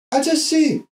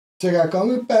아저씨, 제가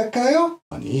껌을 뺄까요?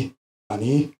 아니,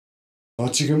 너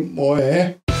지금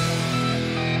뭐해?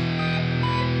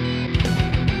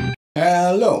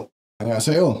 Hello!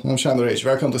 안녕하세요, I'm Shandorage.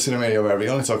 Welcome to Cinemarea, where we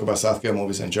only talk about South Korean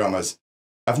movies and dramas.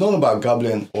 I've known about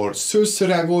Goblin or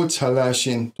쓸쓸하고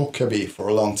찬란하신 도깨비 for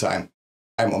a long time.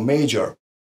 I'm a major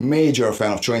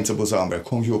fan of Train to Busan, where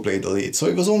Gong Yoo played the lead, so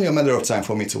it was only a matter of time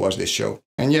for me to watch this show.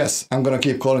 And yes, I'm gonna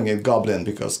keep calling it Goblin,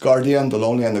 because Guardian, the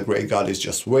Lonely and the Great God is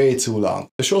just way too long.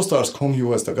 The show stars Gong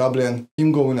Yoo as the Goblin,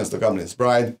 Go-eun as the Goblin's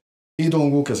bride,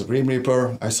 Dong-wook as a Grim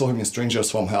Reaper. I saw him in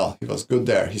Strangers from Hell. He was good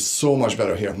there. He's so much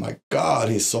better here. My god,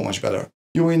 he's so much better.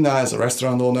 Yoo In-na as a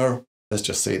restaurant owner, let's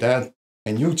just say that.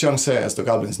 And Yook Sung-jae as the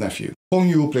Goblin's nephew. Gong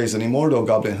Yoo plays an immortal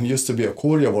goblin who used to be a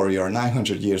Korea warrior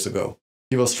 900 years ago.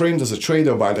 He was framed as a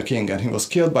traitor by the king, and he was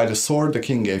killed by the sword the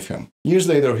king gave him. Years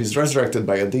later, he's resurrected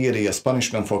by a deity as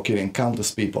punishment for killing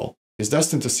countless people. He's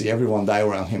destined to see everyone die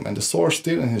around him, and the sword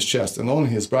still in his chest, and only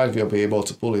his bride will be able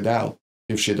to pull it out.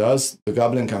 If she does, the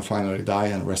goblin can finally die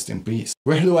and rest in peace.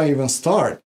 Where do I even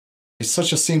start? It's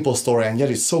such a simple story, and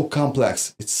yet it's so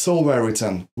complex. It's so well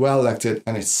written, well acted,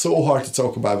 and it's so hard to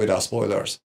talk about without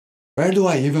spoilers. Where do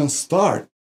I even start?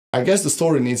 I guess the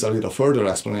story needs a little further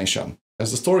explanation. As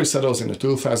the story settles in the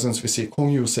 2000s, we see Gong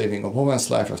Yoo saving a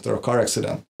woman's life after a car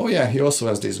accident. Oh yeah, he also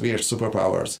has these weird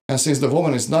superpowers. And since the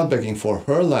woman is not begging for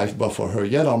her life but for her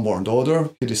yet unborn daughter,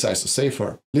 he decides to save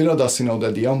her. Little does he know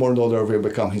that the unborn daughter will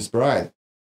become his bride.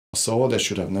 A soul that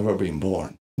should have never been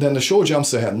born. Then the show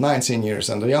jumps ahead 19 years,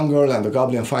 and the young girl and the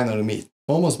goblin finally meet,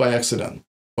 almost by accident.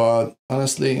 But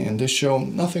honestly, in this show,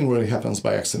 nothing really happens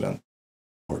by accident.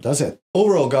 Or does it?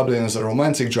 Overall, Goblin is a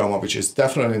romantic drama, which is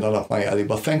definitely not up my alley,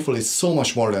 but thankfully it's so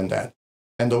much more than that.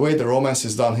 And the way the romance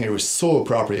is done here is so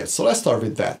appropriate, so let's start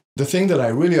with that. The thing that I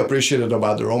really appreciated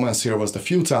about the romance here was the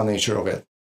futile nature of it.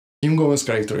 Go-eun's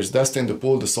character is destined to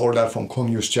pull the sword out from Gong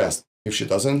Yoo's chest. If she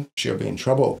doesn't, she'll be in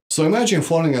trouble. So imagine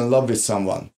falling in love with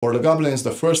someone. For the Goblin, it's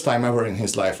the first time ever in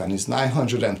his life, and he's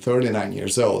 939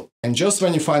 years old. And just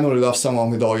when you finally love someone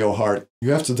with all your heart,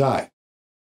 you have to die.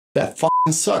 That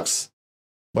f***ing sucks.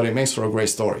 But it makes for a great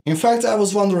story. In fact, I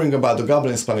was wondering about the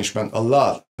Goblin's punishment a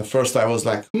lot. At first I was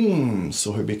like,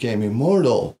 so he became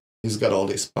immortal. He's got all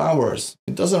these powers.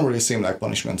 It doesn't really seem like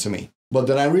punishment to me. But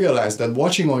then I realized that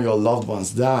watching all your loved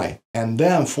ones die, and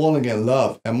then falling in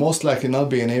love, and most likely not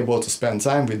being able to spend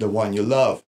time with the one you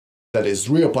love, that is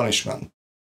real punishment.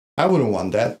 I wouldn't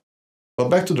want that. But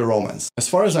back to the romance. As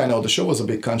far as I know, the show was a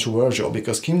bit controversial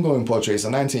because Kim Go-eun portrays a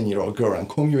 19-year-old girl and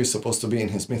Gong Yoo is supposed to be in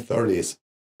his mid-30s.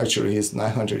 Actually, he's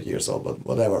 900 years old, but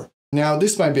whatever. Now,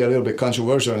 this might be a little bit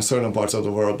controversial in certain parts of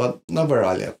the world, but not where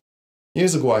I live.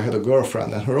 Years ago, I had a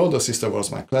girlfriend, and her older sister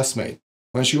was my classmate.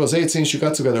 When she was 18, she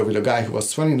got together with a guy who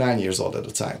was 29 years old at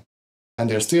the time. And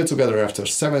they're still together after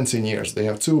 17 years. They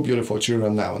have 2 beautiful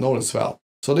children now, and all is well.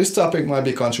 So this topic might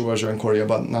be controversial in Korea,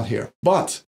 but not here.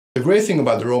 But the great thing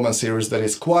about the romance here is that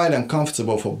it's quiet and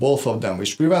comfortable for both of them,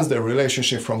 which prevents their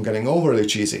relationship from getting overly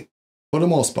cheesy. For the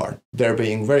most part, they're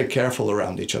being very careful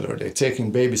around each other. They're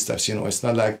taking baby steps, you know. It's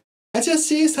not like,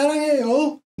 아저씨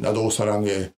사랑해요. 나도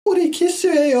사랑해. 우리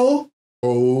키스해요.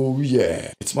 Oh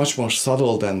yeah. It's much more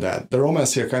subtle than that. The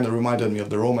romance here kind of reminded me of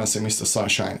the romance in Mr.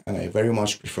 Sunshine, and I very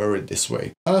much prefer it this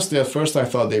way. Honestly, at first I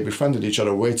thought they befriended each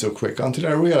other way too quick, until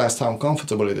I realized how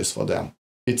uncomfortable it is for them.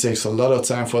 It takes a lot of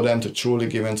time for them to truly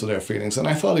give in to their feelings, and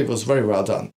I thought it was very well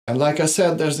done. And like I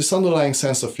said, there's this underlying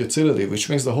sense of futility, which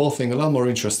makes the whole thing a lot more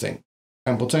interesting.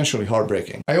 And potentially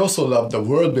heartbreaking. I also love the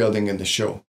world building in the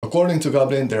show. According to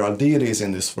Goblin, there are deities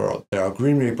in this world, there are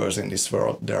Grim Reapers in this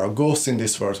world, there are ghosts in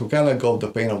this world who can let go of the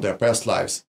pain of their past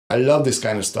lives. I love this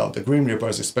kind of stuff, the Grim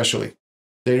Reapers especially.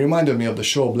 They reminded me of the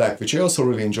show Black, which I also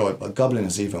really enjoyed, but Goblin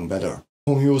is even better.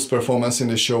 Gong Yoo's performance in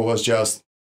this show was just...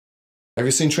 Have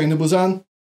you seen Train to Busan?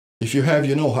 If you have,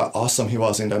 you know how awesome he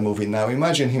was in that movie. Now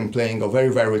imagine him playing a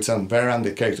very well written, very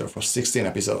rounded character for 16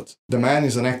 episodes. The man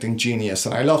is an acting genius,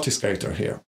 and I loved his character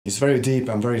here. He's very deep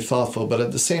and very thoughtful, but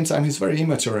at the same time he's very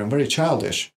immature and very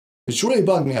childish. Which really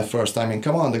bugged me at first. I mean,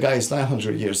 come on, the guy is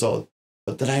 900 years old.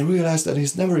 But then I realized that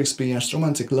he's never experienced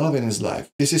romantic love in his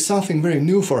life. This is something very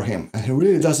new for him, and he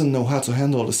really doesn't know how to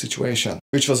handle the situation.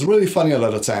 Which was really funny a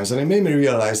lot of times, and it made me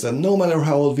realize that no matter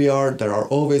how old we are, there are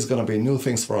always gonna be new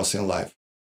things for us in life.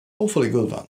 Hopefully good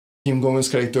one. Kim Go-eun's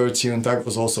character, Yoo In-na,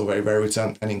 was also very well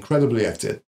written and incredibly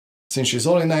acted. Since she's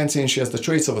only 19, she has the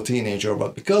traits of a teenager,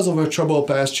 but because of her troubled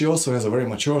past, she also has a very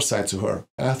mature side to her,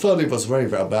 and I thought it was very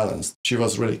well balanced. She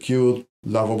was really cute,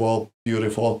 lovable,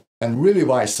 beautiful, and really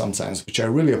wise sometimes, which I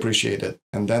really appreciated.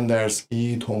 And then there's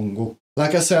Dong-wook.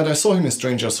 Like I said, I saw him in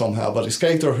Strangers from Hell, but his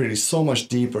character here is so much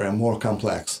deeper and more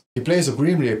complex. He plays a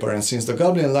Grim Reaper, and since the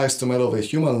Goblin likes to meddle with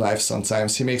human life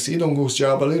sometimes, he makes Dong-wook's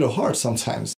job a little hard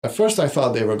sometimes. At first I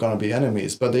thought they were gonna be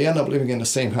enemies, but they end up living in the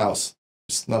same house.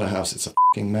 It's not a house, it's a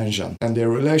fucking mansion. And their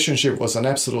relationship was an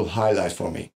absolute highlight for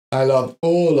me. I loved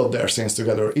all of their scenes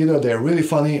together. Either they're really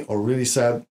funny or really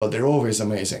sad, but they're always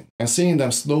amazing. And seeing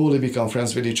them slowly become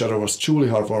friends with each other was truly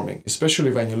heartwarming,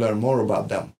 especially when you learn more about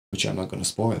them, which I'm not gonna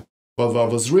spoil. But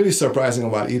what was really surprising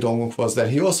about Dong-wook was that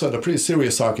he also had a pretty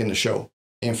serious arc in the show.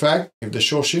 In fact, if the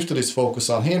show shifted its focus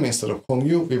on him instead of Gong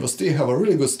Yoo, we would still have a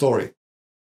really good story.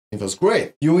 It was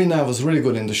great. Yoo In-na was really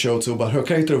good in the show too, but her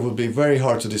character would be very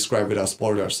hard to describe without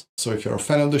spoilers. So if you're a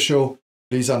fan of the show,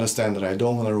 please understand that I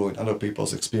don't want to ruin other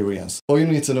people's experience. All you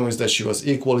need to know is that she was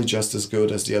equally just as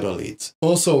good as the other leads.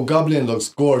 Also, Goblin looks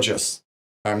gorgeous.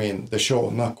 I mean, the show,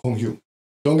 not Gong Yoo.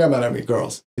 Don't get mad at me,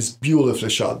 girls. It's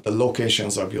beautifully shot, the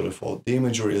locations are beautiful, the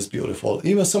imagery is beautiful,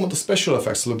 even some of the special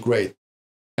effects look great.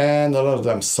 And a lot of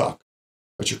them suck.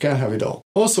 But you can't have it all.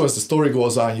 Also, as the story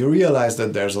goes on, you realize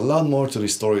that there's a lot more to the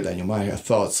story than you might have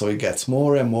thought, so it gets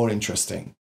more and more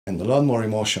interesting, and a lot more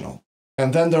emotional.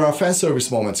 And then there are fan service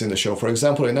moments in the show. For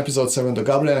example, in episode 7, the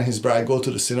Goblin and his bride go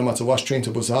to the cinema to watch Train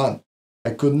to Busan.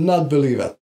 I could not believe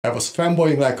it. I was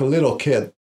fanboying like a little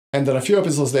kid. And then a few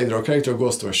episodes later, a character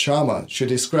goes to a shaman. She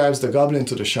describes the Goblin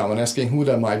to the shaman, asking who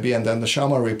that might be, and then the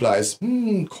shaman replies,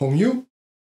 Gong Yoo?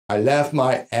 I laughed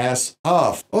my ass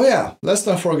off. Oh yeah, let's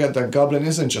not forget that Goblin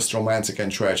isn't just romantic and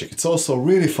tragic, it's also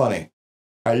really funny.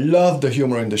 I love the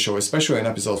humor in the show, especially in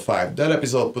episode 5. That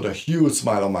episode put a huge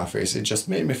smile on my face, it just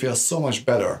made me feel so much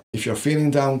better. If you're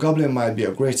feeling down, Goblin might be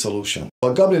a great solution.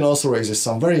 But Goblin also raises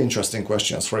some very interesting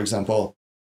questions. For example,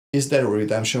 is there a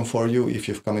redemption for you if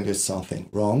you've committed something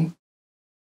wrong?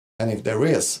 And if there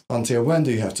is, until when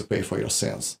do you have to pay for your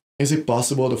sins? Is it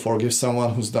possible to forgive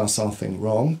someone who's done something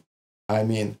wrong? I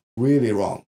mean, really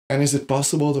wrong. And is it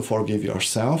possible to forgive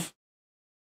yourself?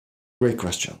 Great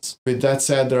questions. With that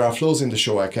said, there are flaws in the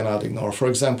show I cannot ignore. For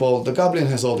example, the Goblin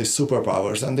has all these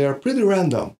superpowers and they are pretty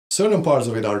random. Certain parts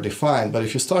of it are defined, but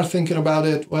if you start thinking about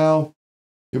it, well,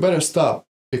 you better stop,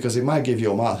 because it might give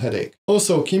you a mild headache.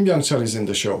 Also, Kim Byung-chul is in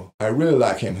the show. I really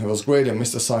like him. He was great in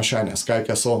Mr. Sunshine and Sky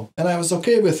Castle, and I was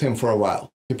okay with him for a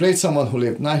while. He played someone who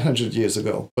lived 900 years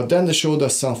ago, but then the show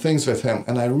does some things with him,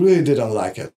 and I really didn't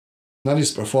like it. Not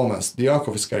his performance, the arc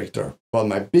of his character. But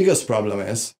my biggest problem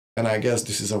is, and I guess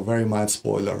this is a very mild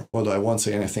spoiler, although I won't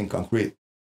say anything concrete,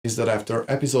 is that after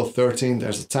episode 13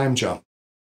 there's a time jump.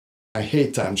 I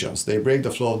hate time jumps, they break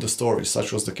the flow of the story,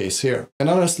 such was the case here. And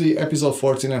honestly, episode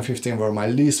 14 and 15 were my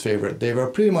least favorite, they were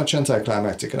pretty much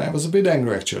anticlimactic and I was a bit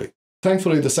angry actually.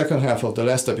 Thankfully the second half of the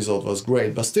last episode was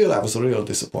great, but still I was a little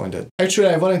disappointed. Actually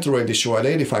I wanted to rate this show at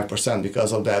 85%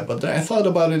 because of that, but then I thought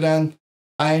about it and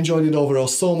I enjoyed it overall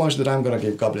so much that I'm gonna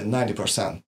give Goblin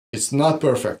 90%. It's not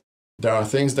perfect. There are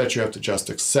things that you have to just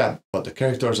accept, but the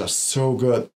characters are so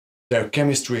good. Their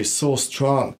chemistry is so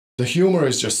strong. The humor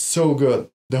is just so good.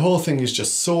 The whole thing is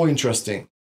just so interesting.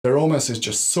 The romance is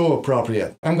just so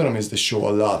appropriate. I'm gonna miss this show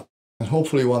a lot. And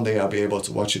hopefully one day I'll be able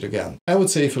to watch it again. I would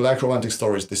say if you like romantic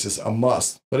stories, this is a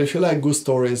must. But if you like good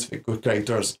stories with good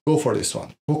characters, go for this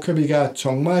one. 도깨비가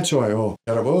정말 좋아요.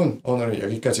 여러분, 오늘은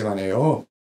여기까지만 해요.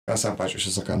 영상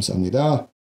봐주셔서 감사합니다.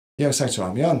 이 영상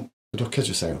좋아하면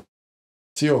구독해주세요.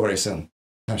 See you very soon.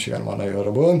 다음 시간에 만나요,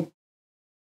 여러분.